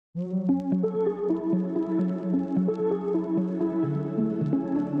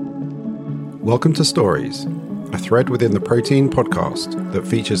Welcome to Stories, a thread within the Protein podcast that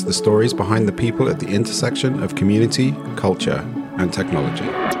features the stories behind the people at the intersection of community, culture, and technology.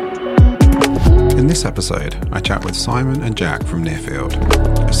 In this episode, I chat with Simon and Jack from Nearfield,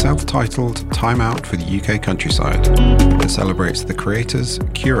 a self-titled time out for the UK countryside that celebrates the creators,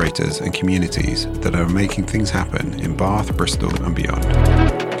 curators, and communities that are making things happen in Bath, Bristol, and beyond.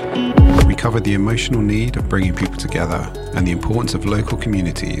 We covered the emotional need of bringing people together and the importance of local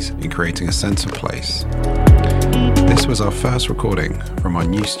communities in creating a sense of place. This was our first recording from our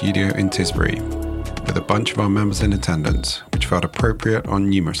new studio in Tisbury, with a bunch of our members in attendance, which felt appropriate on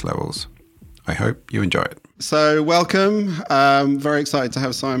numerous levels. I hope you enjoy it. So welcome. Very excited to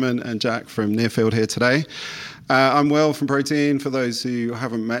have Simon and Jack from Nearfield here today. I'm Will from Protein, for those who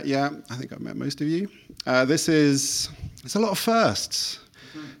haven't met yet. I think I've met most of you. It's a lot of firsts.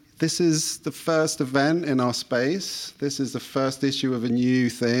 This is the first event in our space. This is the first issue of a new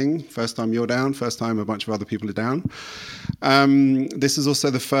thing. First time you're down, first time a bunch of other people are down. This is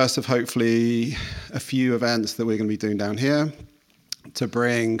also the first of hopefully a few events that we're going to be doing down here to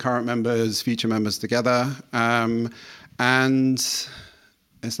bring current members, future members together. And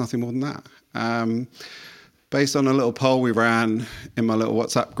it's nothing more than that. Based on a little poll we ran in my little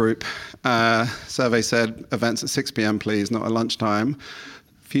WhatsApp group, survey said events at 6 p.m, please, not at lunchtime.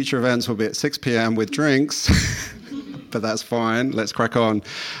 Future events will be at 6 p.m. with drinks, but that's fine. Let's crack on.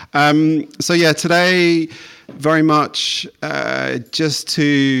 Today, very much just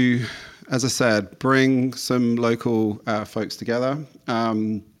to, as I said, bring some local folks together,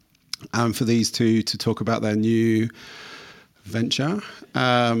 and for these two to talk about their new venture,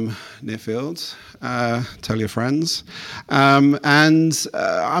 Nearfield. Tell your friends. I'm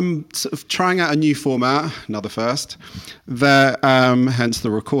sort of trying out a new format, another first, that hence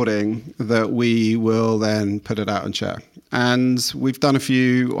the recording, that we will then put it out and share. And I've done a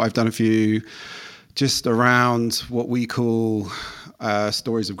few just around what we call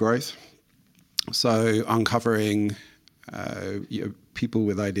stories of growth. So uncovering people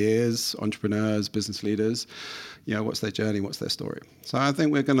with ideas, entrepreneurs, business leaders, what's their journey, what's their story. So I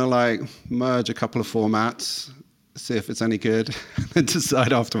think we're going to merge a couple of formats, see if it's any good, and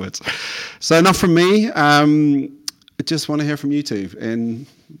decide afterwards. So enough from me. I just want to hear from you two,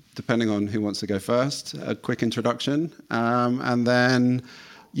 depending on who wants to go first, a quick introduction. And then,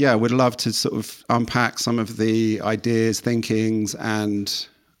 we'd love to sort of unpack some of the ideas, thinkings, and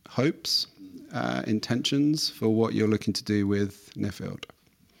hopes, intentions for what you're looking to do with Nearfield.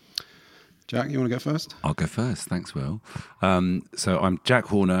 Jack, you want to go first? I'll go first. Thanks, Will. So I'm Jack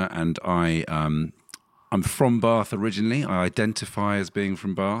Horner, and I'm from Bath originally. I identify as being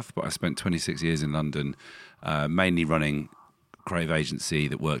from Bath, but I spent 26 years in London, mainly running a creative agency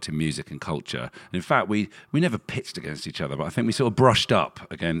that worked in music and culture. And in fact, we never pitched against each other, but I think we sort of brushed up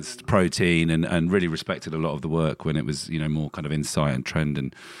against Protein and really respected a lot of the work when it was, more kind of insight and trend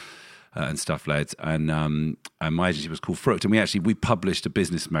and stuff led, and my agency was called Fruit, and we published a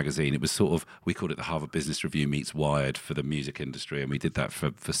business magazine. It was sort of, we called it the Harvard Business Review meets Wired for the music industry, and we did that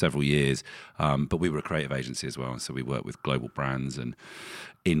for several years. But we were a creative agency as well, and so we worked with global brands and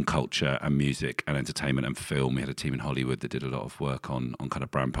in culture and music and entertainment and film. We had a team in Hollywood that did a lot of work on kind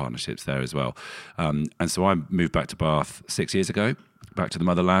of brand partnerships there as well. And so I moved back to Bath 6 years ago, back to the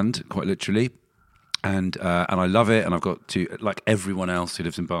motherland, quite literally. And I love it, and I've got two, like everyone else who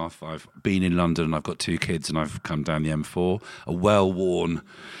lives in Bath, I've been in London, and I've got two kids, and I've come down the M4, a well-worn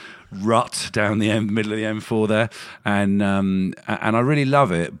rut down the middle of the M4 there, and I really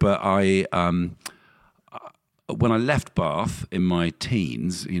love it. But when I left Bath in my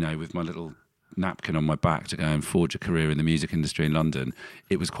teens, with my little napkin on my back to go and forge a career in the music industry in London,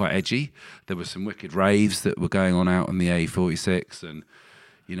 it was quite edgy. There were some wicked raves that were going on out on the A46, and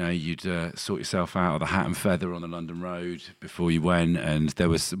you'd sort yourself out of the hat and feather on the London Road before you went, and there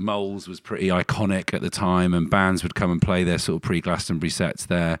was Moles was pretty iconic at the time, and bands would come and play their sort of pre-Glastonbury sets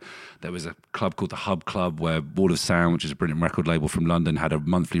there. There was a club called the Hub Club where Wall of Sound, which is a brilliant record label from London, had a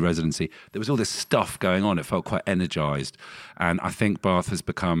monthly residency. There was all this stuff going on. It felt quite energised, and I think Bath has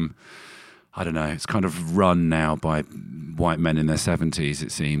become, I don't know, it's kind of run now by white men in their 70s,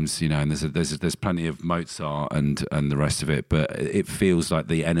 it seems, and there's plenty of Mozart and the rest of it, but it feels like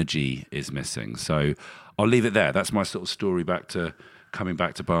the energy is missing. So I'll leave it there. That's my sort of story coming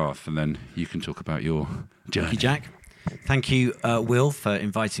back to Bath, and then you can talk about your journey. Thank you, Jack. Thank you, Will, for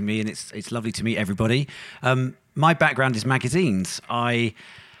inviting me, and it's lovely to meet everybody. My background is magazines. I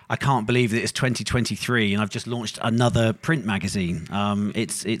I can't believe that it's 2023 and I've just launched another print magazine.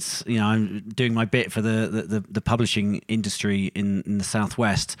 It's I'm doing my bit for the publishing industry in the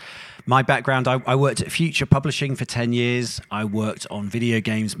Southwest. My background, I worked at Future Publishing for 10 years. I worked on video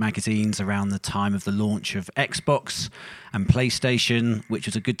games magazines around the time of the launch of Xbox and PlayStation, which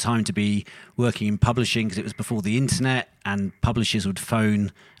was a good time to be working in publishing because it was before the internet and publishers would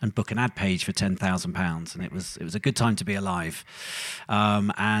phone and book an ad page for £10,000, and it was a good time to be alive.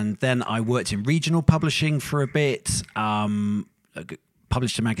 And then I worked in regional publishing for a bit.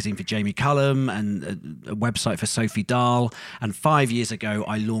 Published a magazine for Jamie Cullum and a website for Sophie Dahl. And 5 years ago,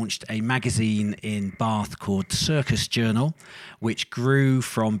 I launched a magazine in Bath called Circus Journal, which grew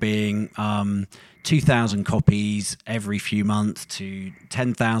from being 2,000 copies every few months to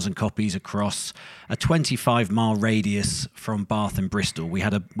 10,000 copies across a 25-mile radius from Bath and Bristol. We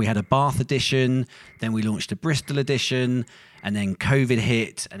had a Bath edition, then we launched a Bristol edition, and then COVID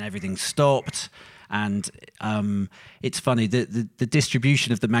hit and everything stopped. And it's funny, the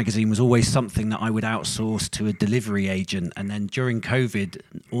distribution of the magazine was always something that I would outsource to a delivery agent. And then during COVID,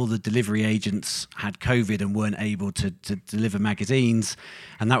 all the delivery agents had COVID and weren't able to deliver magazines.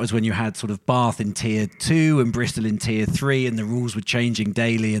 And that was when you had sort of Bath in tier 2 and Bristol in tier 3, and the rules were changing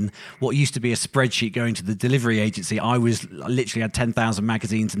daily. And what used to be a spreadsheet going to the delivery agency, I literally had 10,000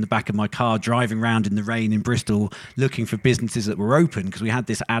 magazines in the back of my car driving around in the rain in Bristol looking for businesses that were open because we had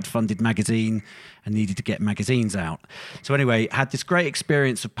this ad-funded magazine and needed to get magazines out. So anyway, had this great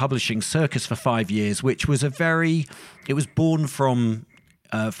experience of publishing Circus for 5 years, which was it was born from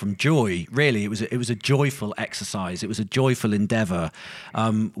joy, really. It was a joyful exercise. It was a joyful endeavor.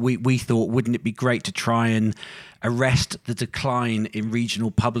 We thought, wouldn't it be great to try and arrest the decline in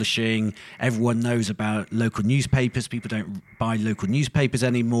regional publishing? Everyone knows about local newspapers. People don't buy local newspapers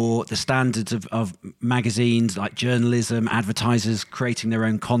anymore. The standards of magazines, like journalism, advertisers creating their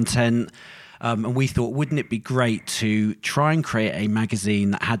own content. And we thought, wouldn't it be great to try and create a magazine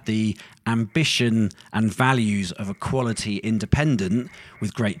that had the ambition and values of a quality independent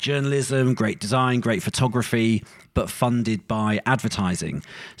with great journalism, great design, great photography, but funded by advertising.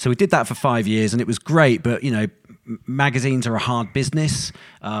 So we did that for 5 years and it was great, but magazines are a hard business.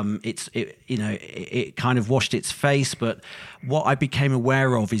 It kind of washed its face, but what I became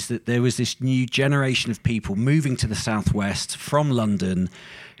aware of is that there was this new generation of people moving to the Southwest from London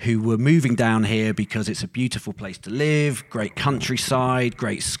who were moving down here because it's a beautiful place to live, great countryside,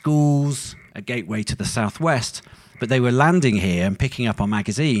 great schools, a gateway to the Southwest. But they were landing here and picking up our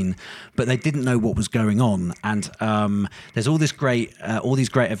magazine, but they didn't know what was going on. And there's all these great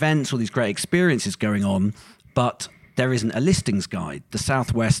events, all these great experiences going on, but there isn't a listings guide. The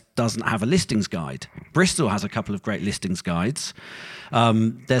Southwest doesn't have a listings guide. Bristol has a couple of great listings guides.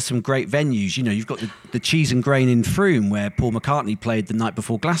 There's some great venues. You've got the Cheese and Grain in Frome, where Paul McCartney played the night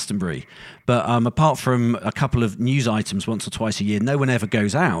before Glastonbury. But apart from a couple of news items once or twice a year, no one ever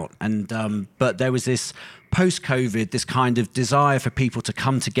goes out. And but there was this post-COVID, this kind of desire for people to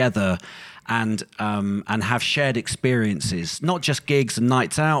come together and have shared experiences, not just gigs and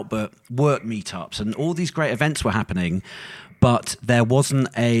nights out, but work meetups, and all these great events were happening. But there wasn't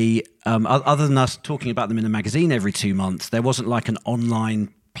other than us talking about them in a magazine every 2 months, there wasn't like an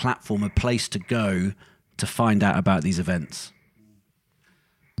online platform, a place to go to find out about these events.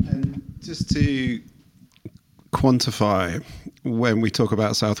 And just to quantify, when we talk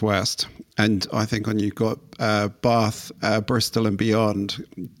about Southwest, and I think when you've got Bath, Bristol and beyond,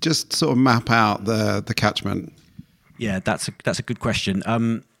 just sort of map out the catchment. Yeah, that's a good question.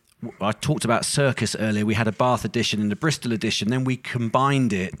 I talked about Circus earlier. We had a Bath edition and a Bristol edition. Then we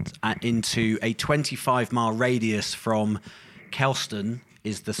combined it into a 25-mile radius from Kelston,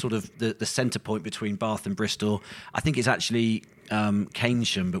 is the sort of the centre point between Bath and Bristol. I think it's actually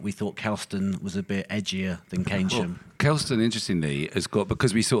Keynsham, but we thought Kelston was a bit edgier than Keynsham. Well, Kelston, interestingly, has got,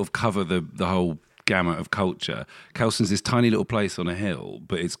 because we sort of cover the whole gamut of culture. Kelston's this tiny little place on a hill,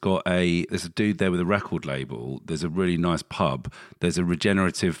 but there's a dude there with a record label. There's a really nice pub. There's a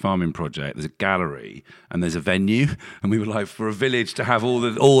regenerative farming project. There's a gallery, and there's a venue. And we were like, for a village to have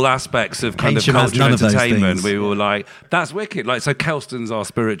all aspects of kind of culture and entertainment, we were like, that's wicked. Like, so Kelston's our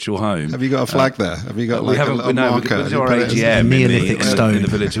spiritual home. Have you got a flag there? Have you got like a marker? We do our AGM in the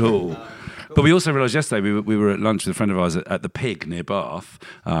village hall. But we also realised yesterday we were at lunch with a friend of ours at the Pig near Bath,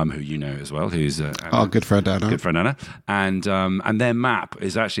 who you know as well, who's our good friend Anna. Good friend Anna, and their map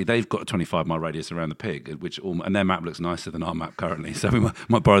is actually, they've got a 25-mile radius around the Pig, and their map looks nicer than our map currently, so we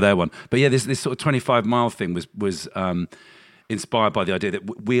might borrow their one. But yeah, this sort of 25-mile thing was inspired by the idea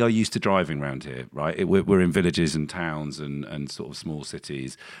that we are used to driving around here, right? We're in villages and towns and sort of small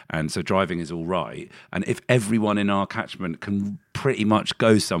cities, and so driving is all right. And if everyone in our catchment can pretty much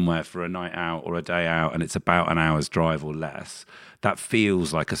go somewhere for a night out or a day out, and it's about an hour's drive or less, that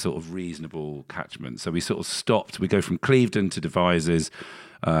feels like a sort of reasonable catchment. So we sort of stopped. We go from Clevedon to Devizes,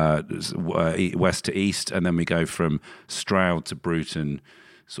 west to east, and then we go from Stroud to Bruton,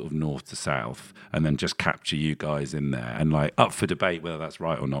 sort of north to south, and then just capture you guys in there. And like, up for debate whether that's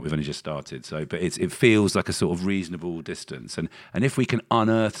right or not. We've only just started, so but it feels like a sort of reasonable distance. And if we can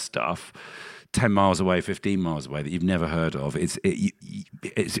unearth stuff 10 miles away, 15 miles away that you've never heard of, if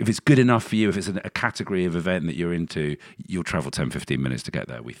it's good enough for you, if it's a category of event that you're into, you'll travel 10, 15 minutes to get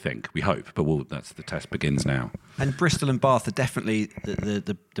there, we hope. But that's the test begins now. And Bristol and Bath are definitely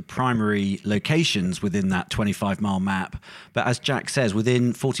the primary locations within that 25-mile map. But as Jack says,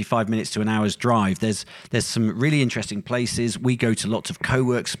 within 45 minutes to an hour's drive, there's some really interesting places. We go to lots of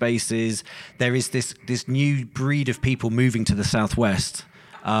co-work spaces. There is this new breed of people moving to the southwest,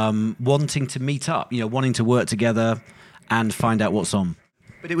 wanting to meet up, wanting to work together and find out what's on.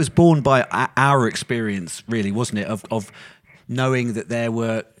 But it was born by our experience, really, wasn't it, of knowing that there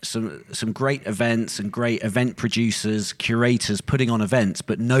were some great events and great event producers, curators putting on events,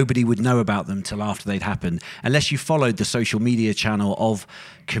 but nobody would know about them till after they'd happened. Unless you followed the social media channel of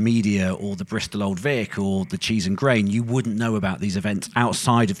Comedia or the Bristol Old Vic or the Cheese and Grain, you wouldn't know about these events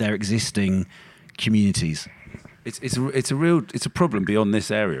outside of their existing communities. It's a problem beyond this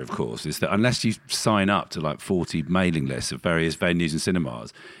area, of course, is that unless you sign up to like 40 mailing lists of various venues and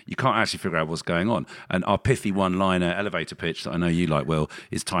cinemas, you can't actually figure out what's going on. And our pithy one-liner elevator pitch that I know you like, Will,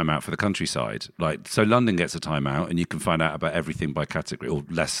 is time out for the countryside. Like, so London gets a time out and you can find out about everything by category, or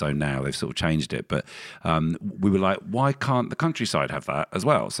less so now, they've sort of changed it. But we were like, why can't the countryside have that as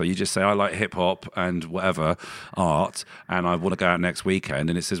well? So you just say, I like hip hop and whatever, art, and I want to go out next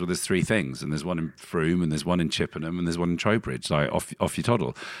weekend. And it says, well, there's 3 things. And there's one in Frome and there's one in Chippenham and there's one in Trowbridge, like off your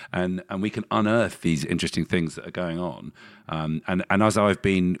toddle, and we can unearth these interesting things that are going on. And as I've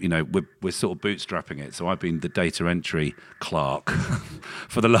been, we're sort of bootstrapping it. So I've been the data entry clerk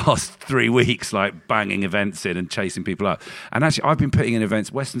for the last 3 weeks, like banging events in and chasing people up. And actually, I've been putting in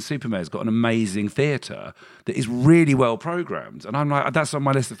events. Weston-super-Mare's got an amazing theatre that is really well programmed, and I'm like, that's on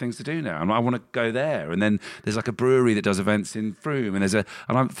my list of things to do now. And I want to go there. And then there's like a brewery that does events in Frome,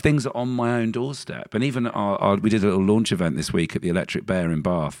 and things are on my own doorstep. And even we did a little launch event this week at the Electric Bear in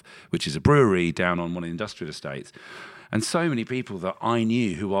Bath, which is a brewery down on one of the industrial estates. And so many people that I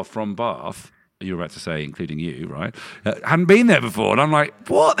knew who are from Bath, you were about to say, including you, right, hadn't been there before. And I'm like,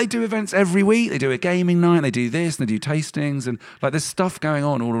 what? They do events every week. They do a gaming night. They do this, and they do tastings. And like, there's stuff going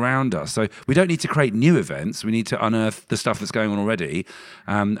on all around us. So we don't need to create new events. We need to unearth the stuff that's going on already,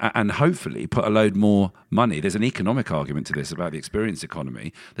 and hopefully put a load more money. There's an economic argument to this about the experience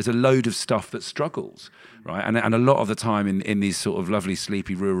economy. There's a load of stuff that struggles, right? And a lot of the time in these sort of lovely,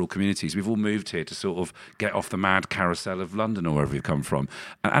 sleepy rural communities, we've all moved here to sort of get off the mad carousel of London or wherever we've come from.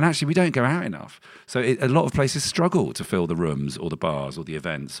 And actually, we don't go out enough. So a lot of places struggle to fill the rooms or the bars or the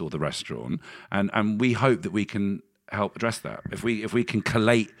events or the restaurant. And we hope that we can help address that. If we can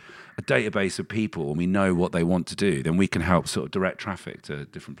collate a database of people and we know what they want to do, then we can help sort of direct traffic to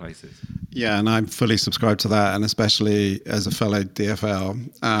different places. Yeah, and I'm fully subscribed to that, and especially as a fellow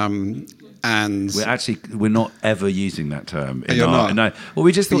DFL. And we're not ever using that term. You're not? No. Well,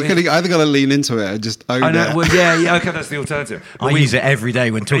 we just thought you either got to lean into it or just own it. Well, yeah, okay, that's the alternative. I use it every day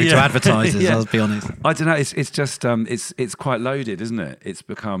when talking to advertisers. I'll be honest. I don't know. It's just it's quite loaded, isn't it? It's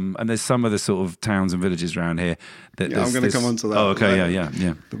become, and there's some of the sort of towns and villages around here that. Yeah, I'm going to come on to that. Oh, okay,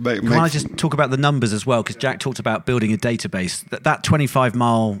 yeah. Can I just talk about the numbers as well? Because Jack talked about building a database. That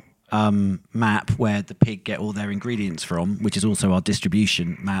 25-mile map where the pig get all their ingredients from, which is also our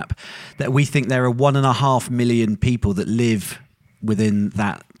distribution map, that we think there are 1.5 million people that live within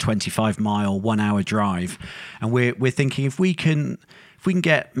that 25-mile 1 hour drive, and we're thinking if we can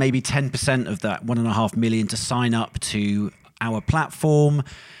get maybe 10% of that 1.5 million to sign up to our platform,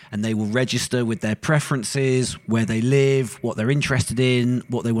 and they will register with their preferences, where they live, what they're interested in,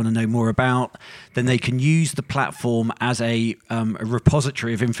 what they want to know more about, then they can use the platform as a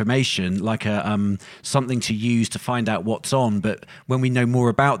repository of information, like something to use to find out what's on. But when we know more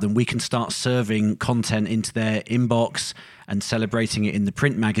about them, we can start serving content into their inbox and celebrating it in the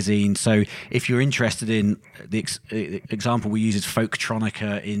print magazine. So if you're interested in the example we use is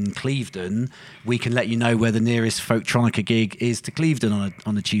Folktronica in Clevedon, we can let you know where the nearest Folktronica gig is to Clevedon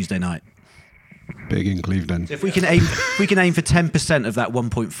on a Tuesday night. Big in Clevedon. So if we can aim for 10% of that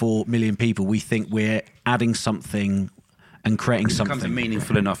 1.4 million people, we think we're adding something and creating it becomes a something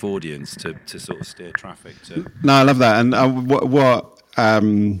meaningful enough audience to sort of steer traffic to. No, I love that. And what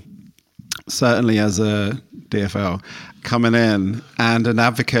certainly as a DFL coming in and an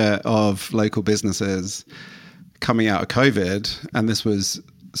advocate of local businesses coming out of COVID, and this was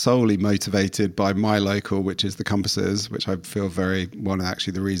solely motivated by my local, which is the Compasses, which I feel very one of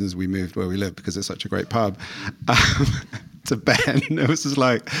actually the reasons we moved where we live, because it's such a great pub. To Ben, it was just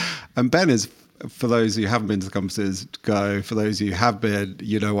like, and Ben is, for those who haven't been to the Compasses, go. For those who have been,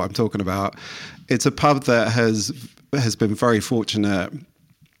 you know what I'm talking about. It's a pub that has been very fortunate.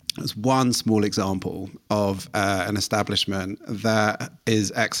 It's one small example of an establishment that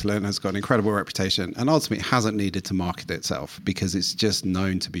is excellent, has got an incredible reputation, and ultimately hasn't needed to market itself because it's just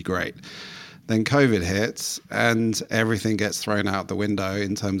known to be great. Then COVID hits and everything gets thrown out the window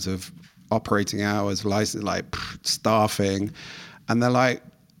in terms of operating hours, license, like staffing, and they're like,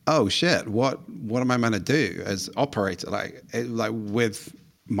 "Oh shit, what am I meant to do as operator? Like with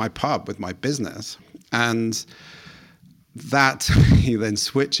my pub, with my business?" And that to me then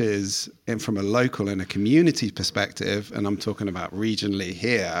switches in from a local and a community perspective, and I'm talking about regionally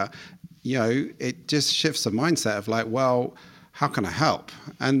here, you know, it just shifts the mindset of like, well, how can I help?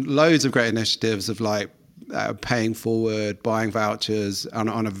 And loads of great initiatives of like paying forward, buying vouchers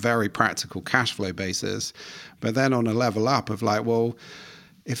on a very practical cash flow basis, but then on a level up of like, well,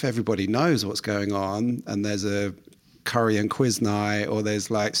 if everybody knows what's going on and there's a curry and quiz night, or there's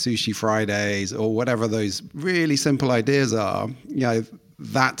like sushi Fridays, or whatever those really simple ideas are, you know,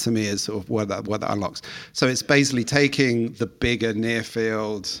 that to me is sort of what that unlocks. So it's basically taking the bigger near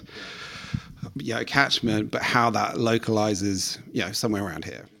field, you know, catchment, but how that localizes, you know, somewhere around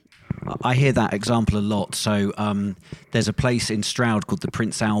here. I hear that example a lot. So there's a place in Stroud called the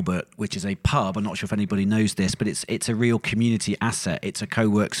Prince Albert, which is a pub. I'm not sure if anybody knows this, but it's a real community asset. It's a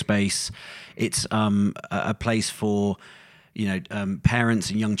co-work space. It's a place for, you know, parents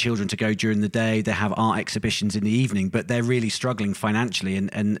and young children to go during the day. They have art exhibitions in the evening, but they're really struggling financially,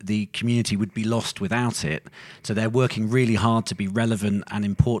 and the community would be lost without it. So they're working really hard to be relevant and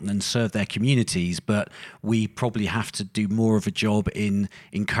important and serve their communities, but we probably have to do more of a job in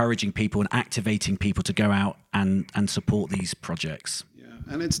encouraging people and activating people to go out and support these projects. Yeah,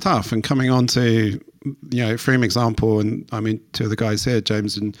 and it's tough. And coming on to, you know, Freem example, and I mean, two of the guys here,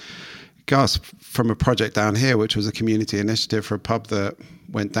 James and Gus, from a project down here, which was a community initiative for a pub that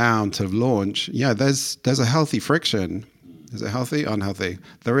went down to launch. Yeah, there's a healthy friction. Is it healthy? Unhealthy?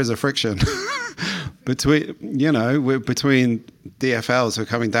 There is a friction between, you know, between DFLs who are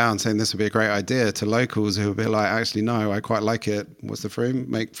coming down saying this would be a great idea to locals who will be like, actually, no, I quite like it. What's the Froome?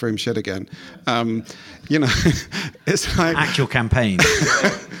 Make Froome shit again. You know, it's like actual campaign.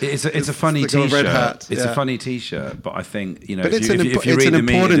 It's a funny T-shirt. It's a funny T-shirt, but I think, you know, but if it's you read an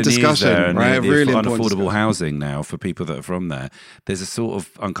important discussion, right? The really unaffordable housing now for people that are from there, there's a sort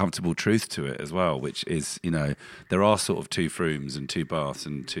of uncomfortable truth to it as well, which is, you know, there are sort of two Froomes and two Baths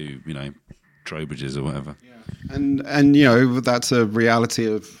and two, you know, Trowbridges or whatever. Yeah. And you know, that's a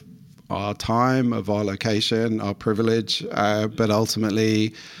reality of our time, of our location, our privilege, but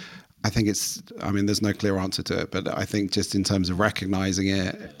ultimately I think there's no clear answer to it, but I think just in terms of recognizing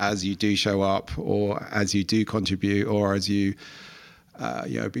it as you do show up, or as you do contribute, or as you,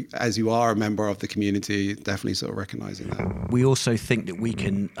 as you are a member of the community, definitely sort of recognizing that. We also think that we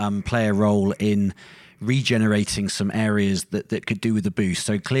can play a role in regenerating some areas that could do with a boost.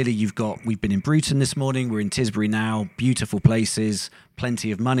 So clearly we've been in Bruton this morning, we're in Tisbury now, beautiful places,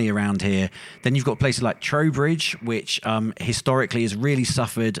 plenty of money around here. Then you've got places like Trowbridge, which historically has really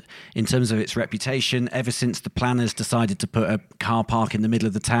suffered in terms of its reputation ever since the planners decided to put a car park in the middle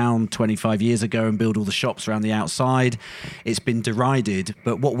of the town 25 years ago and build all the shops around the outside. It's been derided.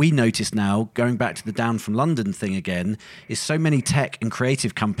 But what we notice now, going back to the Down from London thing again, is so many tech and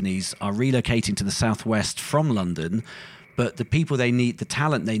creative companies are relocating to the southwest from London, but the people they need, the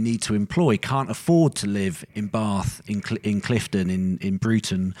talent they need to employ, can't afford to live in Bath, in Clifton, in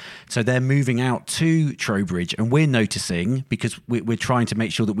Bruton. So they're moving out to Trowbridge, and we're noticing, because we're trying to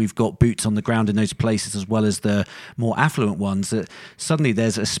make sure that we've got boots on the ground in those places as well as the more affluent ones, that suddenly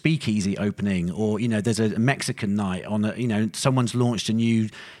there's a speakeasy opening, or, you know, there's a Mexican night on a, you know, someone's launched a new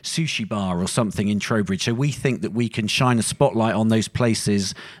sushi bar or something in Trowbridge. So we think that we can shine a spotlight on those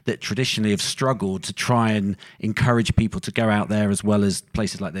places that traditionally have struggled to try and encourage people to go out there, as well as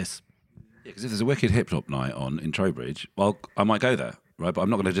places like this. Yeah, because if there's a wicked hip hop night on in Trowbridge, well, I might go there, right? But I'm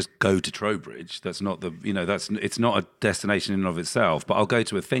not going to just go to Trowbridge. That's not the, you know, it's not a destination in and of itself. But I'll go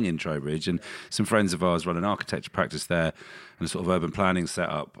to a thing in Trowbridge, and some friends of ours run an architecture practice there, and a sort of urban planning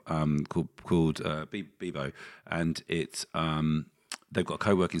setup called Bebo, and it's they've got a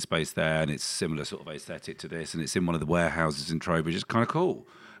co-working space there, and it's similar sort of aesthetic to this, and it's in one of the warehouses in Trowbridge. It's kind of cool.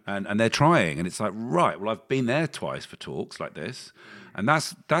 And they're trying, and it's like, right, well, I've been there twice for talks like this, and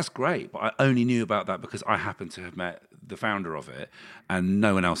that's great. But I only knew about that because I happened to have met the founder of it, and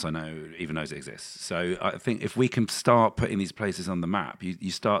no one else I know even knows it exists. So I think if we can start putting these places on the map,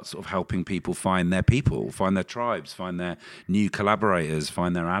 you start sort of helping people, find their tribes, find their new collaborators,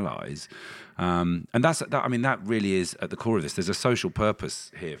 find their allies. And that really is at the core of this. There's a social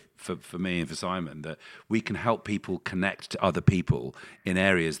purpose here for me and for Simon, that we can help people connect to other people in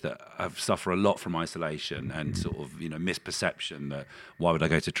areas that suffer a lot from isolation and sort of, misperception that why would I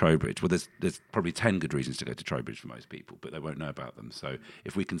go to Trowbridge? Well, there's probably 10 good reasons to go to Trowbridge for most people, but they won't know about them. So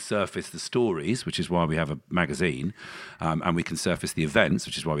if we can surface the stories, which is why we have a magazine, and we can surface the events,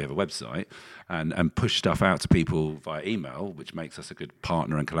 which is why we have a website, and push stuff out to people via email, which makes us a good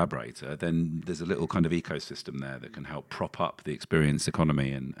partner and collaborator, then there's a little kind of ecosystem there that can help prop up the experience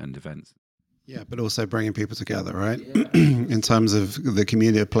economy and events. Yeah, but also bringing people together, right? Yeah. In terms of the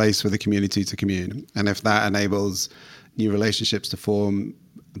community, a place for the community to commune. And if that enables new relationships to form,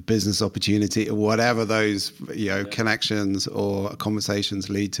 business opportunity, or whatever those, connections or conversations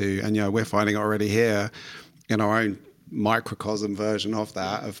lead to. And, we're finding it already here in our own microcosm version of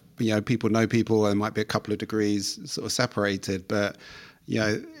that, of, people know people, and there might be a couple of degrees sort of separated, but,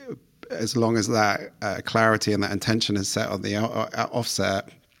 as long as that clarity and that intention is set on the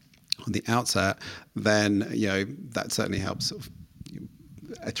outset, then that certainly helps sort of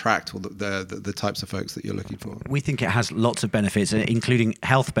attract all the types of folks that you're looking for. We think it has lots of benefits, including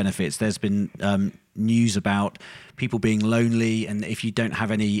health benefits. There's been news about people being lonely, and if you don't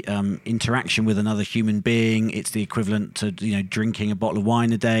have any interaction with another human being, it's the equivalent to drinking a bottle of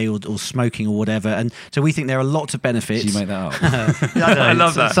wine a day or smoking or whatever. And so we think there are lots of benefits. Did you make that up? I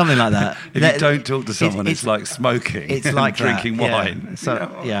love that. Something like that. If you don't talk to someone, it's like smoking. It's like drinking wine. Yeah.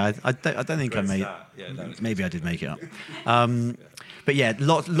 So I don't think I made. Maybe I did make it up. But yeah,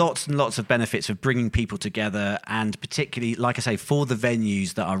 lots and lots of benefits of bringing people together, and particularly, like I say, for the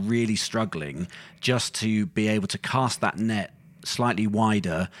venues that are really struggling, just to be able to cast that net slightly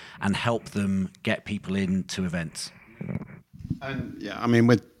wider and help them get people into events. And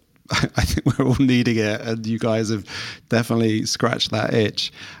I think we're all needing it, and you guys have definitely scratched that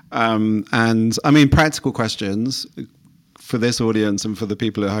itch. Practical questions for this audience and for the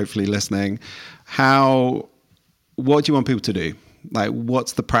people who are hopefully listening. What do you want people to do? Like,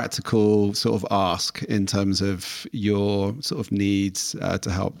 what's the practical sort of ask in terms of your sort of needs to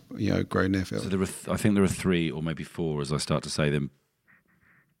help, grow Nearfield? So I think there are 3 or maybe 4, as I start to say them,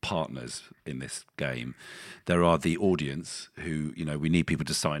 partners in this game. There are the audience who, we need people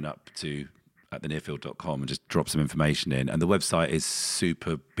to sign up to at thenearfield.com and just drop some information in. And the website is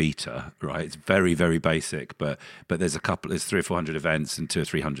super beta, right? It's very, very basic, but there's 300 or 400 events and 200 or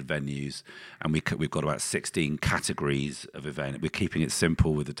 300 venues, and we've got about 16 categories of event. We're keeping it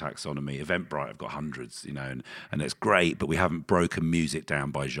simple with the taxonomy. Eventbrite, I've got hundreds, and it's great, but we haven't broken music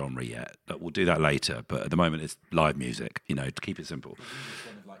down by genre yet. But we'll do that later. But at the moment, it's live music, to keep it simple.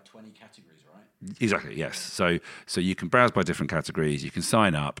 One of like 20 categories, right? Exactly, yes. So you can browse by different categories, you can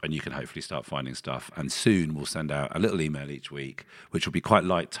sign up, and you can hopefully start finding stuff. And soon we'll send out a little email each week, which will be quite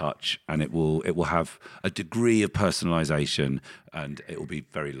light touch, and it will have a degree of personalisation, and it will be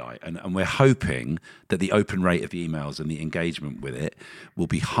very light. And we're hoping that the open rate of the emails and the engagement with it will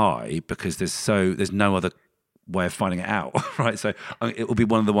be high, because there's no other way of finding it out, right? So it will be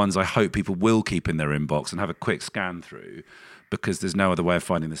one of the ones I hope people will keep in their inbox and have a quick scan through, because there's no other way of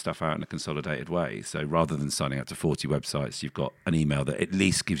finding this stuff out in a consolidated way. So rather than signing up to 40 websites, you've got an email that at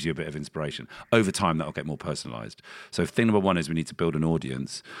least gives you a bit of inspiration. Over time, that'll get more personalised. So thing number 1 is we need to build an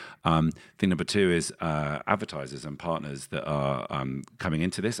audience. Thing number 2 is advertisers and partners that are coming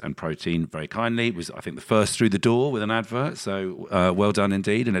into this, and Protein very kindly was, I think, the first through the door with an advert. So well done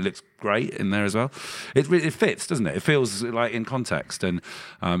indeed, and it looks great in there as well. It fits, doesn't it? It feels like in context, and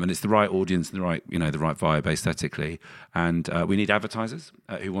it's the right audience and the right vibe aesthetically. And we need advertisers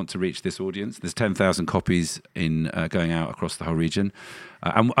who want to reach this audience. There's 10,000 copies in going out across the whole region.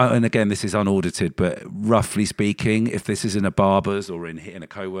 And again, this is unaudited, but roughly speaking, if this is in a barber's or in a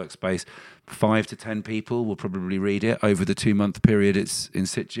co-work space, 5 to 10 people will probably read it over the 2-month period it's in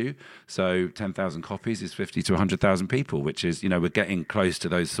situ. So 10,000 copies is 50 to 100,000 people, which is, we're getting close to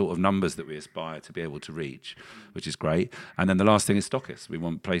those sort of numbers that we aspire to be able to reach, which is great. And then the last thing is stockists. We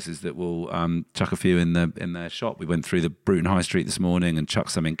want places that will chuck a few in their shop. We went through the Bruton High Street this morning and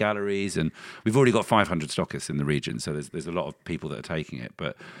chucked some in galleries, and we've already got 500 stockists in the region. So there's a lot of people that are taking it,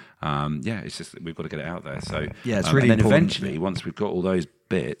 but it's just that we've got to get it out there. So yeah, it's really and then important. eventually, once we've got all those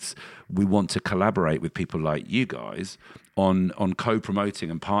bits, we want to collaborate with people like you guys on co-promoting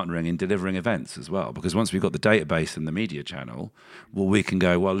and partnering in delivering events as well. Because once we've got the database and the media channel, well, we can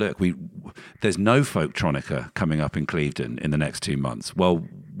go, well, look, there's no Folktronica coming up in Clevedon in the next 2 months. Well,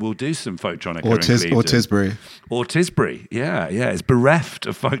 we'll do some Folktronica in Clevedon. Or Tisbury. Yeah. It's bereft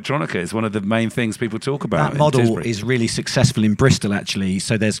of Folktronica. It's one of the main things people talk about. That model is really successful in Bristol, actually.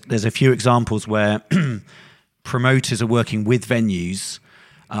 So there's a few examples where promoters are working with venues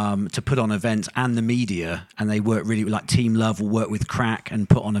to put on events, and the media, and they work really, like Team Love will work with Crack and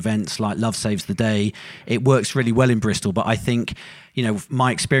put on events like Love Saves the Day. It works really well in Bristol, but I think, my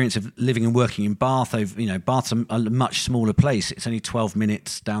experience of living and working in Bath, Bath's a much smaller place. It's only 12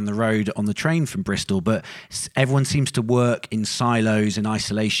 minutes down the road on the train from Bristol, but everyone seems to work in silos, in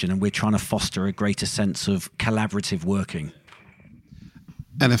isolation, and we're trying to foster a greater sense of collaborative working.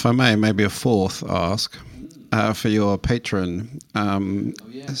 And if I may, maybe a fourth ask. For your patron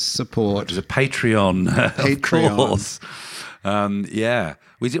support. There's a Patreon, of course.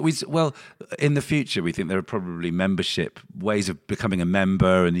 Well, in the future, we think there are probably membership ways of becoming a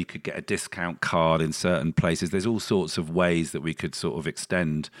member, and you could get a discount card in certain places. There's all sorts of ways that we could sort of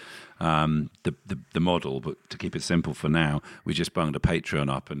extend the model, but to keep it simple for now, we just bunged a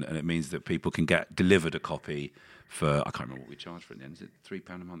Patreon up, and it means that people can get delivered a copy for, I can't remember what we charge for it in the end. Is it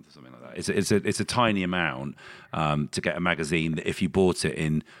 £3 a month or something like that? It's a tiny amount to get a magazine that if you bought it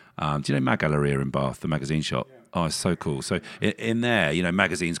in, do you know Mag Galleria in Bath, the magazine shop? Yeah. Oh, it's so cool. So in there,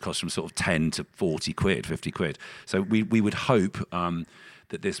 magazines cost from sort of 10 to 40 quid, 50 quid. So we would hope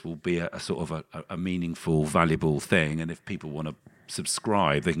that this will be a sort of a meaningful, valuable thing. And if people want to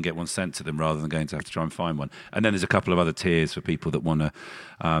subscribe, they can get one sent to them rather than going to have to try and find one. And then there's a couple of other tiers for people that want to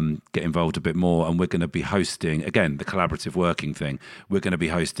get involved a bit more. And we're going to be hosting, again, the collaborative working thing. We're going to be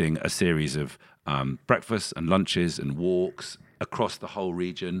hosting a series of breakfasts and lunches and walks across the whole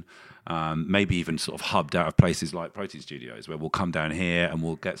region. Maybe even sort of hubbed out of places like Protein Studios, where we'll come down here and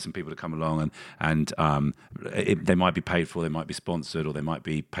we'll get some people to come along, and they might be paid for, they might be sponsored, or they might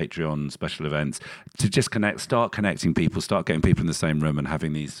be Patreon special events to just start connecting people, start getting people in the same room and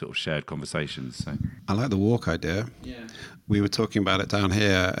having these sort of shared conversations. So I like the walk idea. Yeah, we were talking about it down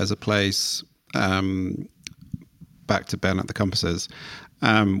here as a place. Back to Ben at the Compasses.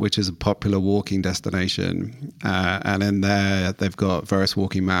 Which is a popular walking destination. And in there, they've got various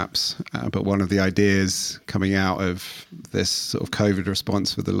walking maps. But one of the ideas coming out of this sort of COVID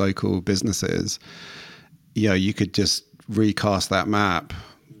response for the local businesses, you could just recast that map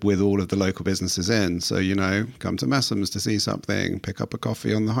with all of the local businesses in. So, come to Messham's to see something, pick up a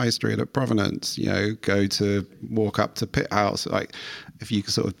coffee on the high street at Provenance, walk up to Pit House. Like, if you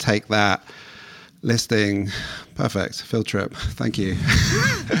could sort of take that listing, perfect, field trip, thank you.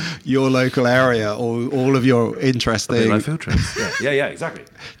 Your local area, all of your interesting... like field trips, yeah, exactly.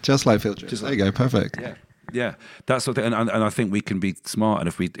 Just like field trips, there you go, perfect. Yeah, that sort of thing. And I think we can be smart, and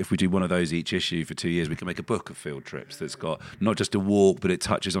if we do one of those each issue for 2 years, we can make a book of field trips that's got not just a walk, but it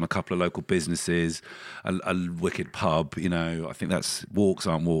touches on a couple of local businesses, a wicked pub. I think walks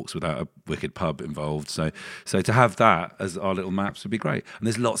aren't walks without a wicked pub involved. So to have that as our little maps would be great. And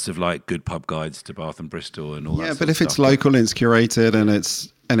there's lots of like good pub guides to Bath and Bristol and all that. Yeah, but if it's local, it's curated, and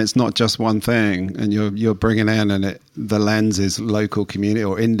it's not just one thing, and you're bringing in, and the lens is local community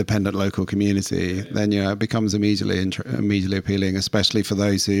or independent local community, then it becomes immediately appealing, especially for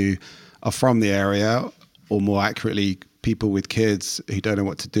those who are from the area, or more accurately, people with kids who don't know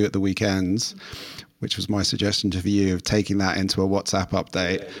what to do at the weekends. Which was my suggestion to you of taking that into a WhatsApp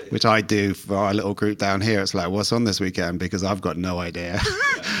update, which I do for our little group down here. It's like, what's on this weekend? Because I've got no idea.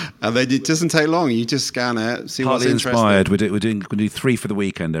 And then it doesn't take long. You just scan it, see what's interesting. Inspired. We're do 3 for the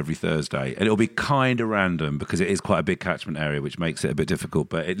weekend every Thursday. And it'll be kind of random because it is quite a big catchment area, which makes it a bit difficult.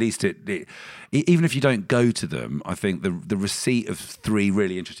 But at least even if you don't go to them, I think the receipt of 3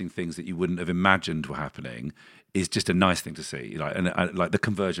 really interesting things that you wouldn't have imagined were happening is just a nice thing to see. Like the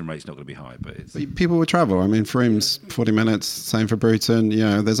conversion rate's not going to be high, but people will travel. I mean, Froome's 40 minutes, same for Bruton.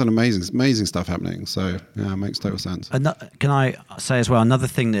 There's an amazing stuff happening. So it makes total sense. Can I say as well, another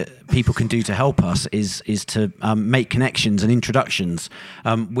thing that people can do to help us is to make connections and introductions.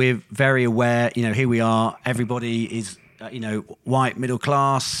 We're very aware. Here we are. Everybody is white, middle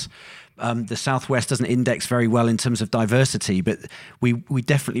class. the Southwest doesn't index very well in terms of diversity, but we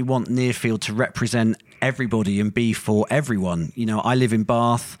definitely want Nearfield to represent everybody and be for everyone. You know, I live in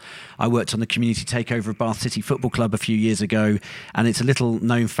Bath. I worked on the community takeover of Bath City Football Club a few years ago, and it's a little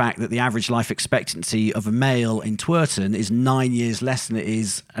known fact that the average life expectancy of a male in Twerton is 9 years less than it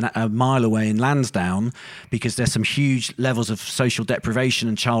is a mile away in Lansdowne, because there's some huge levels of social deprivation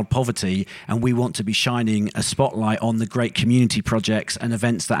and child poverty, and we want to be shining a spotlight on the great community projects and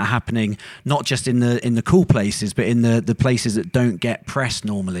events that are happening, not just in the cool places, but in the places that don't get press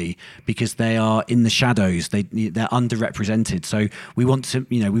normally because they are in the shadows. They're underrepresented. So we want to,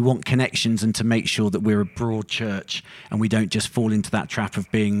 we want connections and to make sure that we're a broad church and we don't just fall into that trap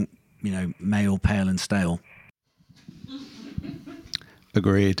of being, male, pale and stale.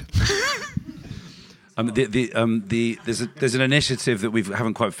 Agreed. There's an initiative that we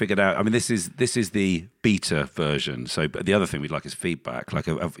haven't quite figured out. I mean, this is the beta version. So, but the other thing we'd like is feedback. Like,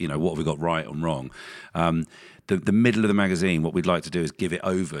 what have we got right and wrong? The middle of the magazine, what we'd like to do is give it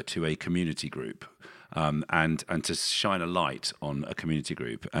over to a community group. And to shine a light on a community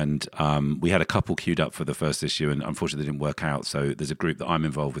group. And we had a couple queued up for the first issue, and unfortunately they didn't work out. So there's a group that I'm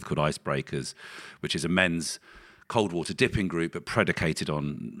involved with called Icebreakers, which is a men's cold water dipping group, but predicated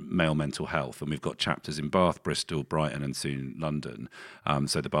on male mental health. And we've got chapters in Bath, Bristol, Brighton, and soon London.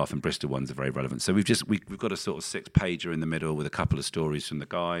 So the Bath and Bristol ones are very relevant. So we've got a sort of 6-pager in the middle with a couple of stories from the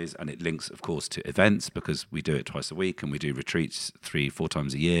guys, and it links, of course, to events because we do it twice a week and we do retreats 3-4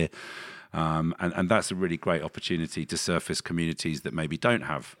 times a year. And that's a really great opportunity to surface communities that maybe don't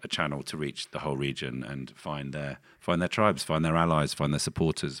have a channel to reach the whole region and find their tribes, find their allies, find their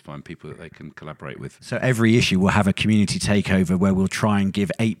supporters, find people that they can collaborate with. So every issue will have a community takeover where we'll try and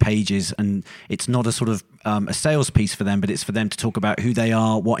give 8 pages, and it's not a sort of a sales piece for them, but it's for them to talk about who they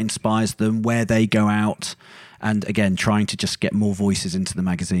are, what inspires them, where they go out, and again, trying to just get more voices into the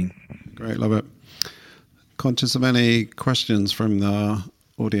magazine. Great, love it. Conscious of any questions from the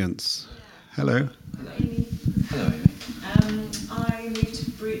audience? Hello. Hello, Amy. Hello, Amy. I moved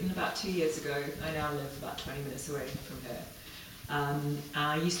to Bruton about 2 years ago. I now live about 20 minutes away from here.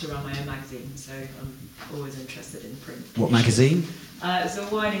 I used to run my own magazine, so I'm always interested in print. What magazine? It's a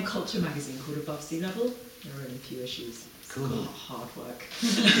wine and culture magazine called Above Sea Level. There are only a few issues. It's Cool. hard work.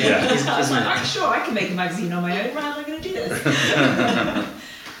 Yeah. I was like, I'm sure I can make a magazine on my own. How am I going to do this?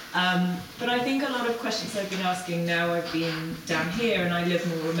 But I think a lot of questions I've been asking now I've been down here and I live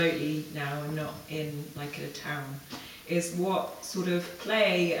more remotely now and not in like a town, is what sort of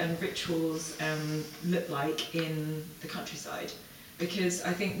play and rituals look like in the countryside. Because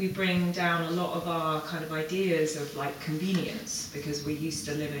I think we bring down a lot of our kind of ideas of like convenience because we're used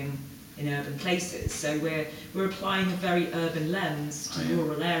to living in urban places. So we're applying a very urban lens to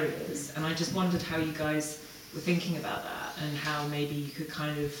rural areas. And I just wondered how you guys were thinking about that and how maybe you could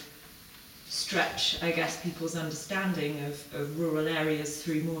kind of stretch, I guess, people's understanding of rural areas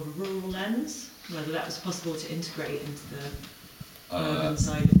through more of a rural lens, whether that was possible to integrate into the urban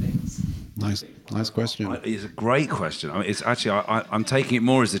side of things. Nice question. It's a great question. I mean, it's actually I'm taking it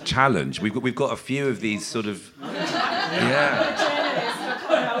more as a challenge. We've got a few of these sort of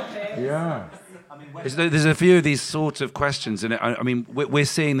yeah. There's a few of these sort of questions, and I mean, we're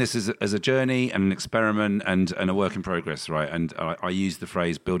seeing this as a journey and an experiment and a work in progress, right? And I use the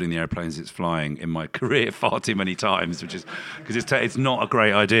phrase "building the airplanes it's flying" in my career far too many times, which is because it's not a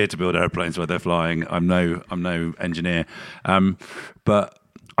great idea to build airplanes while they're flying. I'm no engineer, but.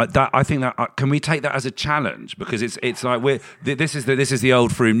 I think that can we take that as a challenge, because it's like this is the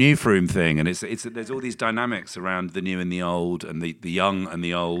old Froome new Froome thing, and it's there's all these dynamics around the new and the old and the young and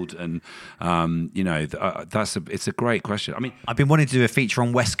the old, and it's a great question. I mean, I've been wanting to do a feature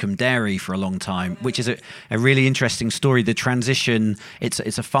on Westcombe Dairy for a long time, which is a really interesting story. The transition, it's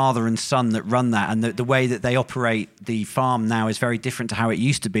a father and son that run that, and the way that they operate the farm now is very different to how it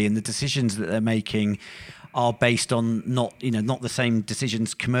used to be, and the decisions that they're making are based on not the same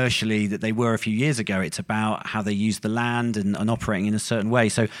decisions commercially that they were a few years ago. It's about how they use the land and operating in a certain way.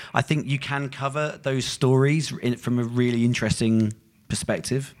 So I think you can cover those stories from a really interesting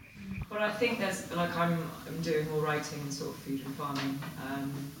perspective. Well, I think there's I'm doing more writing in sort of food and farming,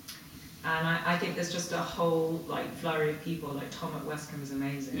 and I think there's just a whole flurry of people. Like Tom at Westcombe is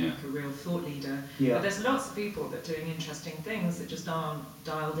amazing, like a real thought leader. Yeah. But there's lots of people that are doing interesting things that just aren't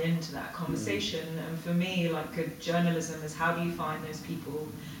dialed into that conversation. And for me, good journalism is how do you find those people?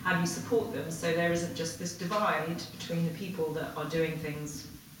 How do you support them? So there isn't just this divide between the people that are doing things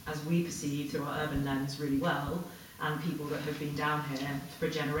as we perceive through our urban lens really well, and people that have been down here for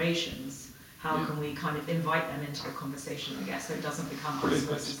generations. how can we kind of invite them into the conversation, I guess, so it doesn't become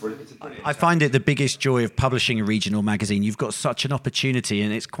us. I find it the biggest joy of publishing a regional magazine. You've got such an opportunity,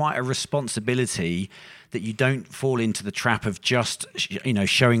 and it's quite a responsibility that you don't fall into the trap of just,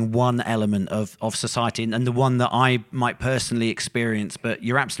 showing one element of society and the one that I might personally experience. But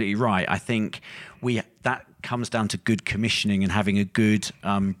you're absolutely right. I think that comes down to good commissioning and having a good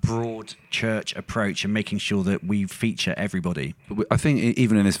broad church approach and making sure that we feature everybody. I think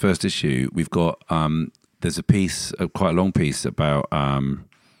even in this first issue, we've got there's a piece, quite a long piece about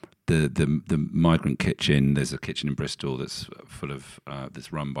the migrant kitchen. There's a kitchen in Bristol that's full of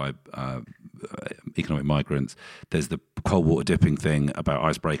that's run by economic migrants. There's the cold water dipping thing about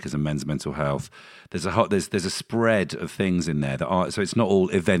icebreakers and men's mental health. There's a spread of things in there that are, so it's not all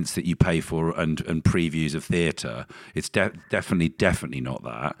events that you pay for and previews of theatre. It's definitely not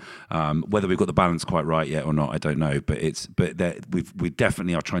that. Whether we've got the balance quite right yet or not, I don't know. But we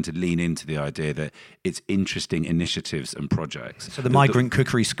definitely are trying to lean into the idea that it's interesting initiatives and projects. So the Migrant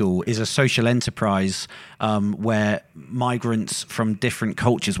Cookery School is a social enterprise where migrants from different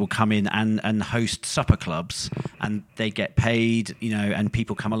cultures will come in and host supper clubs, and they get paid, and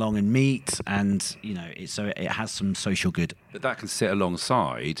people come along and meet, and so it has some social good. But that can sit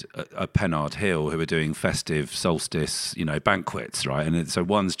alongside a Pennard Hill who are doing festive solstice, banquets, right? And so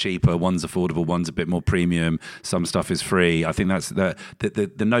one's cheaper, one's affordable, one's a bit more premium. Some stuff is free. I think that's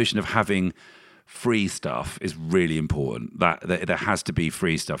the notion of having free stuff is really important. That there has to be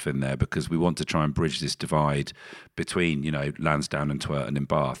free stuff in there because we want to try and bridge this divide between Lansdowne and Twerton and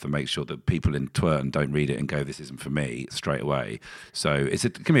Bath and make sure that people in Twerton don't read it and go, this isn't for me, straight away. So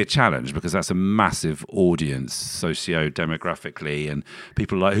it can be a challenge because that's a massive audience socio-demographically, and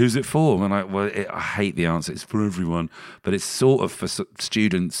people are like, who's it for? And I hate the answer, it's for everyone, but it's sort of for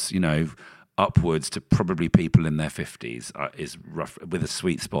students, upwards to probably people in their 50s is rough, with a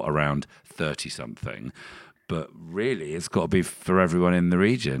sweet spot around 30-something. But really, it's got to be for everyone in the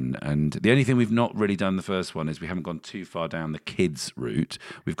region. And the only thing we've not really done the first one is we haven't gone too far down the kids route.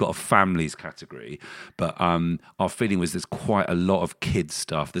 We've got a families category. But our feeling was there's quite a lot of kids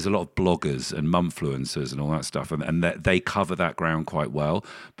stuff. There's a lot of bloggers and mumfluencers and all that stuff. And they cover that ground quite well.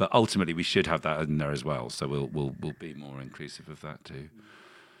 But ultimately, we should have that in there as well. So we'll be more inclusive of that too.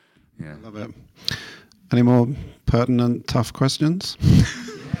 Yeah. Love it. Any more pertinent, tough questions?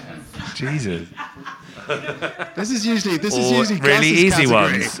 Jesus. This is usually really easy category.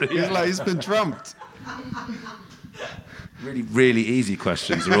 ones. He's been trumped. Really, really easy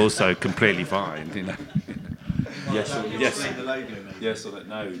questions are also completely fine. Yes or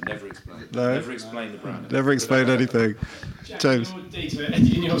no. Never explain. No. Never explain the brand. Never explained anything. Jack, James.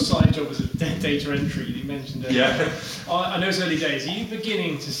 In your side job as a data entry you mentioned earlier. Yeah. I know it's early days. Are you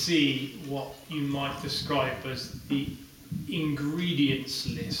beginning to see what you might describe as the ingredients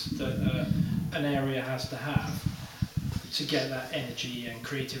list that an area has to have to get that energy and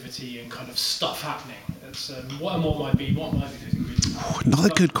creativity and kind of stuff happening? That's what might be those ingredients? Oh, another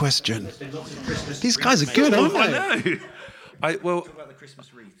good question. These guys are good, aren't they? I know.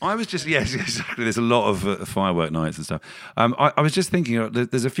 I was just, yes, exactly. There's a lot of firework nights and stuff. I was just thinking,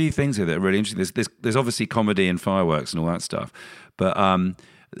 there's a few things here that are really interesting. There's obviously comedy and fireworks and all that stuff, but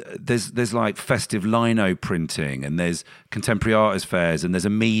there's like festive lino printing, and there's contemporary artists fairs, and there's a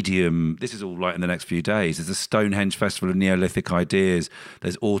medium. This is all like in the next few days. There's a Stonehenge Festival of Neolithic Ideas.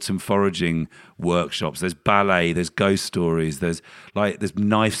 There's autumn foraging workshops. There's ballet. There's ghost stories. There's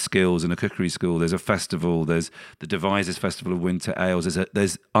knife skills in a cookery school. There's a festival. There's the Devisers Festival of Winter Ales.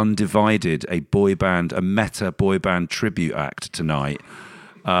 There's Undivided, a meta boy band tribute act tonight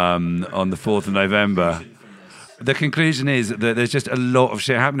on the 4th of November. The conclusion is that there's just a lot of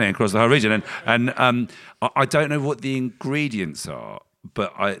shit happening across the whole region, and I don't know what the ingredients are,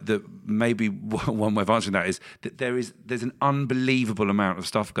 but maybe one way of answering that is that there's an unbelievable amount of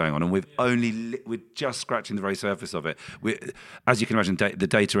stuff going on, and we're just scratching the very surface of it. As you can imagine, the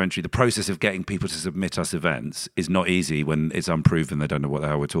data entry, the process of getting people to submit us events is not easy when it's unproven. They don't know what the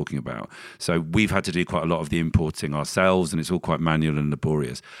hell we're talking about. So we've had to do quite a lot of the importing ourselves, and it's all quite manual and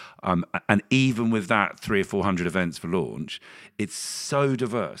laborious. And even with that 300 or 400 events for launch, it's so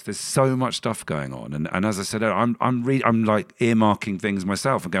diverse. There's so much stuff going on, and as I said, I'm like earmarking things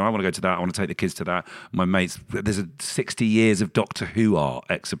myself and going, I want to go to that. I want to take the kids to that. My mates, there's a 60 years of Doctor Who art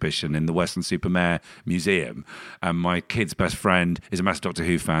exhibition in the Weston-super-Mare Museum, and my kid's best friend is a massive Doctor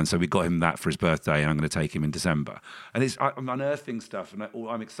Who fan, so we got him that for his birthday, and I'm going to take him in December. And I'm unearthing stuff, and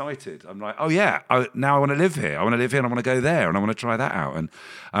I'm excited. I'm like, oh yeah, now I want to live here. I want to live here, and I want to go there, and I want to try that out. And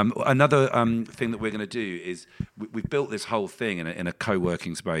another thing that we're going to do is we've built this whole thing in a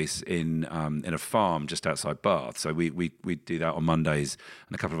co-working space in a farm just outside Bath. So we do that on Mondays days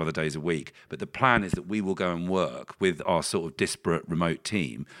and a couple of other days a week. But the plan is that we will go and work with our sort of disparate remote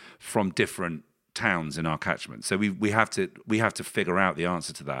team from different towns in our catchment. So we have to figure out the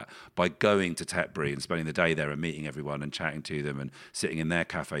answer to that by going to Tetbury and spending the day there and meeting everyone and chatting to them and sitting in their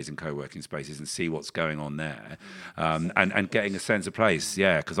cafes and co-working spaces and see what's going on there, and getting a sense of place.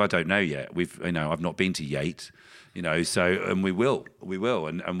 Yeah, because I don't know yet. I've not been to Yate, and we will,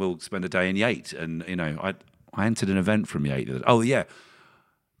 and we'll spend a day in Yate. And I entered an event from Yate. Oh yeah.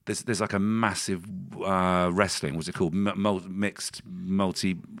 There's like a massive wrestling. What's it called? Mixed what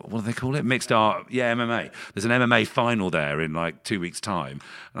do they call it? Mixed art. Yeah, MMA. There's an MMA final there in like 2 weeks' time,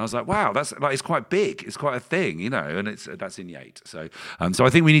 and I was like, wow, that's like it's quite big. It's quite a thing, and that's in Yate. So I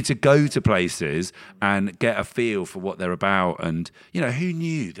think we need to go to places and get a feel for what they're about, and who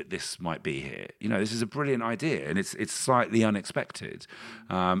knew that this might be here? This is a brilliant idea, and it's slightly unexpected.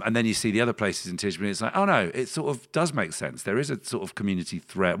 And then you see the other places in Tishbury, it's like, oh no, it sort of does make sense. There is a sort of community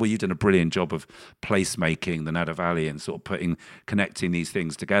thread. Well, you've done a brilliant job of placemaking the Nadder Valley and sort of connecting these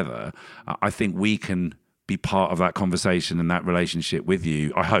things together. I think we can be part of that conversation and that relationship with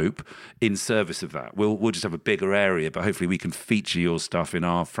you, I hope, in service of that. We'll just have a bigger area, but hopefully we can feature your stuff in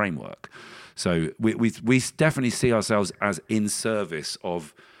our framework. So we definitely see ourselves as in service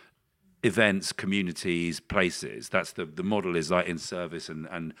of events, communities, places. That's the model, is like in service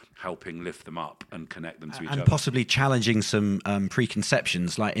and helping lift them up and connect them to each other. And possibly challenging some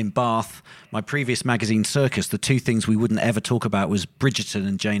preconceptions. Like in Bath, my previous magazine, Circus, the two things we wouldn't ever talk about was Bridgerton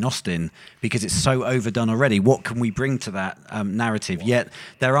and Jane Austen, because it's so overdone already. What can we bring to that narrative? Yet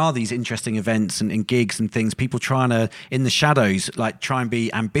there are these interesting events and gigs and things, people trying to, in the shadows, like try and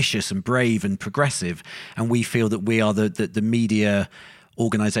be ambitious and brave and progressive. And we feel that we are the media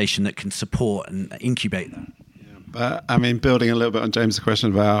organisation that can support and incubate that. Yeah, but I mean, building a little bit on James'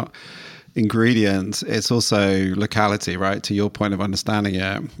 question about ingredients, it's also locality, right? To your point of understanding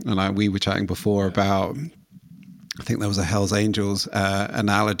it, and we were chatting before about, I think there was a Hells Angels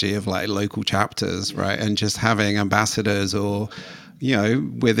analogy of like local chapters, right? And just having ambassadors or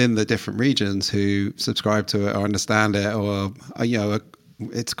within the different regions who subscribe to it or understand it, or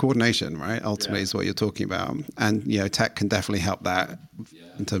it's coordination, right? Ultimately, is what you're talking about, and tech can definitely help that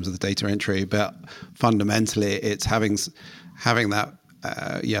in terms of the data entry. But fundamentally, it's having that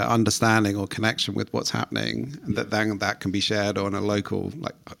understanding or connection with what's happening, and that can be shared on a local,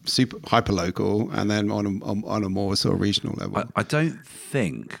 like super hyper local, and then on a more sort of regional level. I don't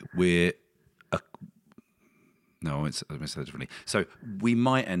think we're. No, let me say that differently. So we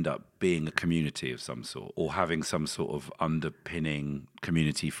might end up being a community of some sort, or having some sort of underpinning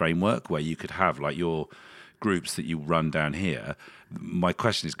community framework where you could have like your groups that you run down here. My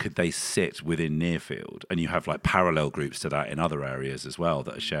question is, could they sit within Nearfield, and you have like parallel groups to that in other areas as well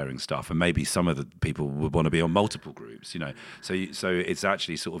that are sharing stuff, and maybe some of the people would want to be on multiple groups, so it's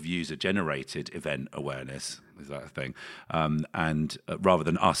actually sort of user generated event awareness, is that a thing, and rather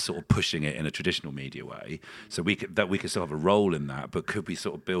than us sort of pushing it in a traditional media way. So we could still have a role in that, but could we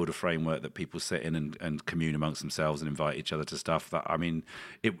sort of build a framework that people sit in and commune amongst themselves and invite each other to stuff that, I mean,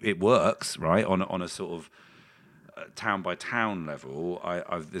 it works, right, on a sort of town by town level.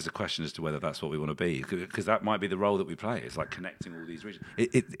 There's a question as to whether that's what we want to be, because that might be the role that we play. It's like connecting all these regions.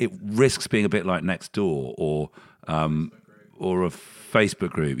 It risks being a bit like Nextdoor or a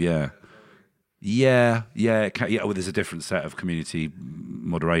Facebook group. Yeah. Well, there's a different set of community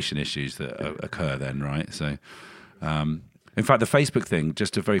moderation issues that occur then, right? So, in fact, the Facebook thing,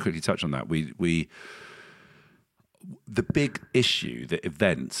 just to very quickly touch on that, the big issue that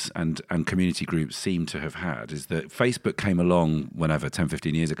events and community groups seem to have had is that Facebook came along 10,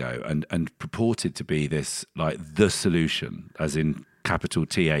 15 years ago and purported to be this, like, the solution, as in capital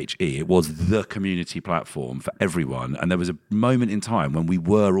THE. It was the community platform for everyone. And there was a moment in time when we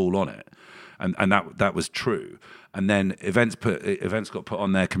were all on it. And that was true. And then events got put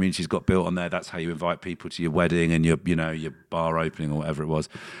on there, communities got built on there. That's how you invite people to your wedding and your bar opening or whatever it was.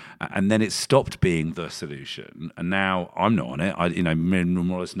 And then it stopped being the solution. And now I'm not on it.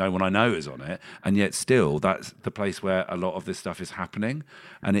 More or less no one I know is on it. And yet still, that's the place where a lot of this stuff is happening.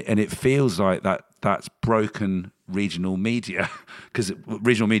 And it feels like that's broken regional media, because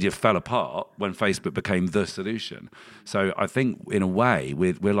regional media fell apart when Facebook became the solution. So I think in a way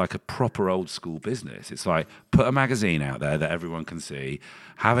we're like a proper old school business. It's like, put a magazine out there that everyone can see,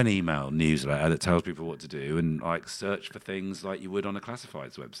 have an email newsletter that tells people what to do, and like search for things like you would on a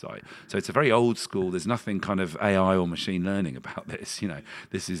classifieds website. So it's a very old school. There's nothing kind of AI or machine learning about this.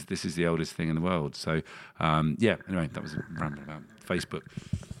 This is the oldest thing in the world. So anyway, that was a ramble about Facebook.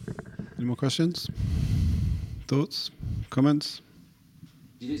 Any more questions? Thoughts? Comments?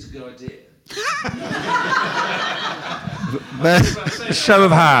 Do you think it's a good idea? Show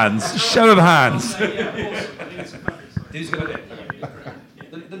of hands. Show of hands. Who's going to do it?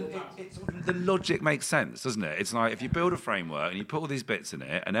 The logic makes sense, doesn't it? It's like if you build a framework and you put all these bits in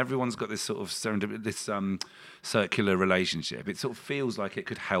it, and everyone's got this sort of circular relationship. It sort of feels like it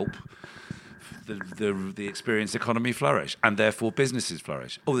could help the experience economy flourish, and therefore businesses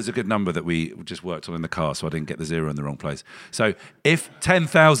flourish. Oh, there's a good number that we just worked on in the car, so I didn't get the zero in the wrong place. So if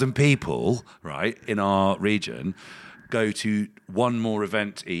 10,000 people, right, in our region go to one more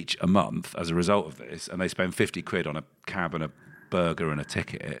event each a month as a result of this, and they spend 50 quid on a cab and a burger and a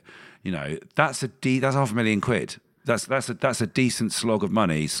ticket, you know, that's £500,000. That's a decent slog of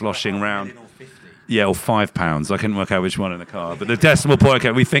money sloshing around. Yeah, or £5. I couldn't work out which one in the car, but the decimal point,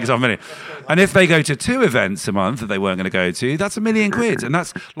 okay, we think it's £500,000. And if they go to 2 events a month that they weren't going to go to, that's £1 million. And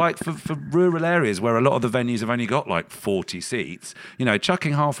that's like for rural areas where a lot of the venues have only got like 40 seats, you know,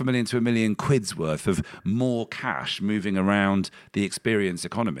 chucking £500,000 to £1 million worth of more cash moving around the experience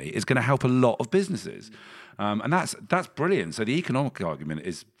economy is going to help a lot of businesses. And that's brilliant. So the economic argument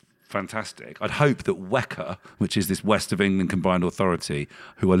is fantastic. I'd hope that WECA, which is this West of England Combined Authority,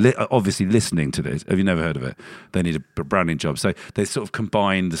 who are obviously listening to this. Have you never heard of it? They need a branding job. So they sort of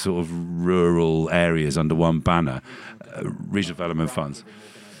combine the sort of rural areas under one banner, regional development funds.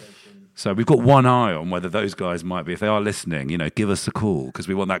 So we've got one eye on whether those guys might be, if they are listening, you know, give us a call, because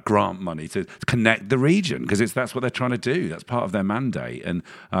we want that grant money to connect the region, because that's what they're trying to do. That's part of their mandate. And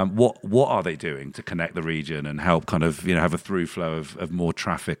what are they doing to connect the region and help kind of, you know, have a through flow of more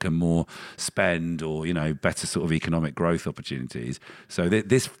traffic and more spend, or, you know, better sort of economic growth opportunities. So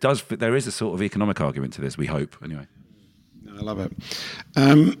this does, there is a sort of economic argument to this, we hope, anyway. I love it.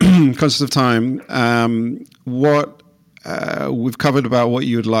 Conscious of time, we've covered about what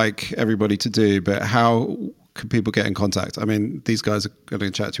you would like everybody to do, but how can people get in contact? I mean, these guys are going to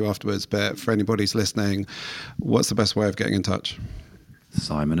chat to you afterwards, but for anybody who's listening, what's the best way of getting in touch?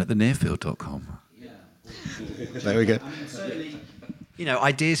 Simon@thenearfield.com. There we go. Certainly, you know,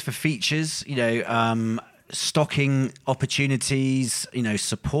 ideas for features, you know, stocking opportunities, you know,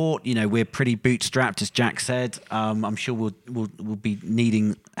 support. You know, we're pretty bootstrapped, as Jack said. I'm sure we'll be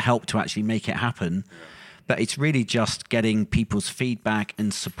needing help to actually make it happen. But it's really just getting people's feedback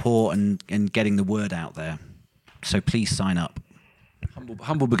and support and getting the word out there. So please sign up.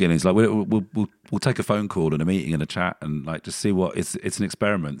 Humble beginnings. Like we'll take a phone call and a meeting and a chat and like just see what it's an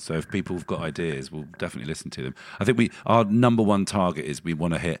experiment. So if people have got ideas, we'll definitely listen to them. I think our number one target is we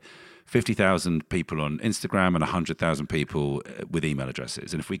want to hit 50,000 people on Instagram and 100,000 people with email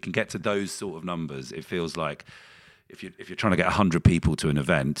addresses. And if we can get to those sort of numbers, it feels like if you're trying to get 100 people to an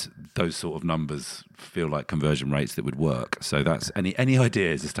event, those sort of numbers feel like conversion rates that would work. So that's any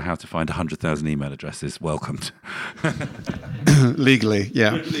ideas as to how to find 100,000 email addresses welcomed. Legally,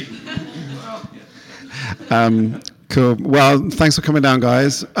 yeah. Cool. Well, thanks for coming down,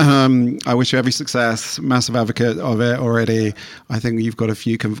 guys. I wish you every success. Massive advocate of it already. I think you've got a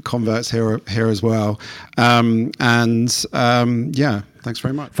few converts here as well. Yeah. Thanks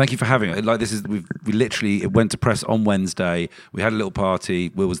very much. Thank you for having it. Like it went to press on Wednesday. We had a little party.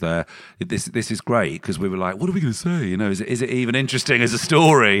 Will was there. This is great because we were like, what are we going to say? You know, is it even interesting as a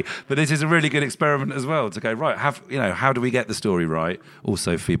story? But this is a really good experiment as well to go right. How do we get the story right?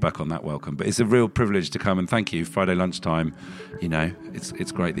 Also, feedback on that welcome. But it's a real privilege to come and thank you. Friday lunchtime. You know,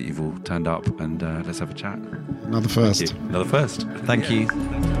 it's great that you've all turned up and let's have a chat. Another first. Another first. Thank you.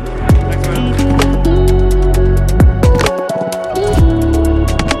 Thanks,